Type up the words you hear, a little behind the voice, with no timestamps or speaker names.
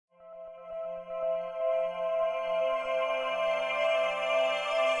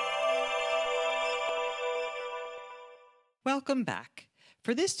Welcome back.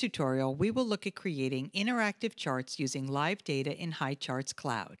 For this tutorial, we will look at creating interactive charts using live data in Highcharts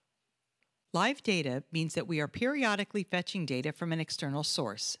Cloud. Live data means that we are periodically fetching data from an external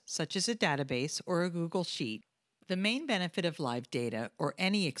source, such as a database or a Google Sheet. The main benefit of live data, or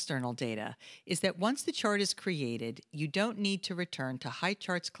any external data, is that once the chart is created, you don't need to return to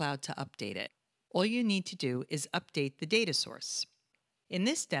Highcharts Cloud to update it. All you need to do is update the data source. In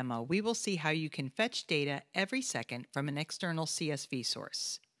this demo, we will see how you can fetch data every second from an external CSV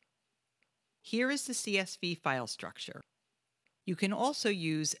source. Here is the CSV file structure. You can also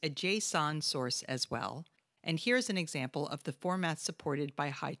use a JSON source as well, and here's an example of the format supported by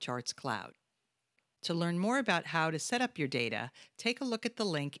Highcharts Cloud. To learn more about how to set up your data, take a look at the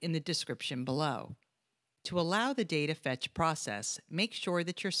link in the description below. To allow the data fetch process, make sure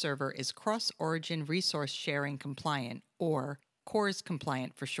that your server is cross-origin resource sharing compliant, or CORS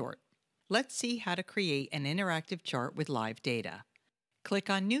compliant for short. Let's see how to create an interactive chart with live data. Click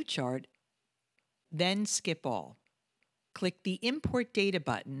on New Chart, then Skip All. Click the Import Data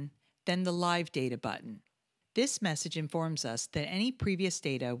button, then the Live Data button. This message informs us that any previous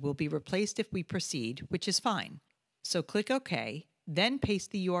data will be replaced if we proceed, which is fine. So click OK, then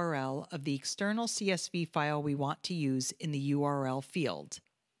paste the URL of the external CSV file we want to use in the URL field.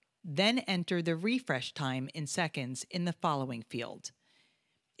 Then enter the refresh time in seconds in the following field.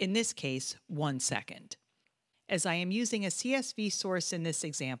 In this case, 1 second. As I am using a CSV source in this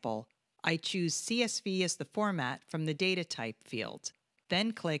example, I choose CSV as the format from the Data Type field.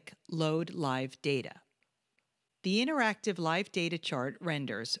 Then click Load Live Data. The interactive live data chart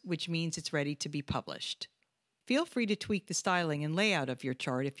renders, which means it's ready to be published. Feel free to tweak the styling and layout of your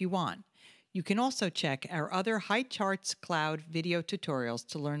chart if you want. You can also check our other Highcharts Cloud video tutorials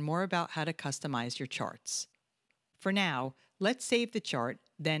to learn more about how to customize your charts. For now, let's save the chart,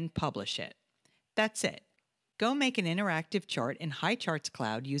 then publish it. That's it. Go make an interactive chart in Highcharts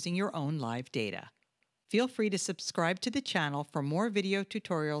Cloud using your own live data. Feel free to subscribe to the channel for more video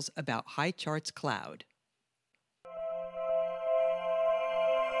tutorials about Highcharts Cloud.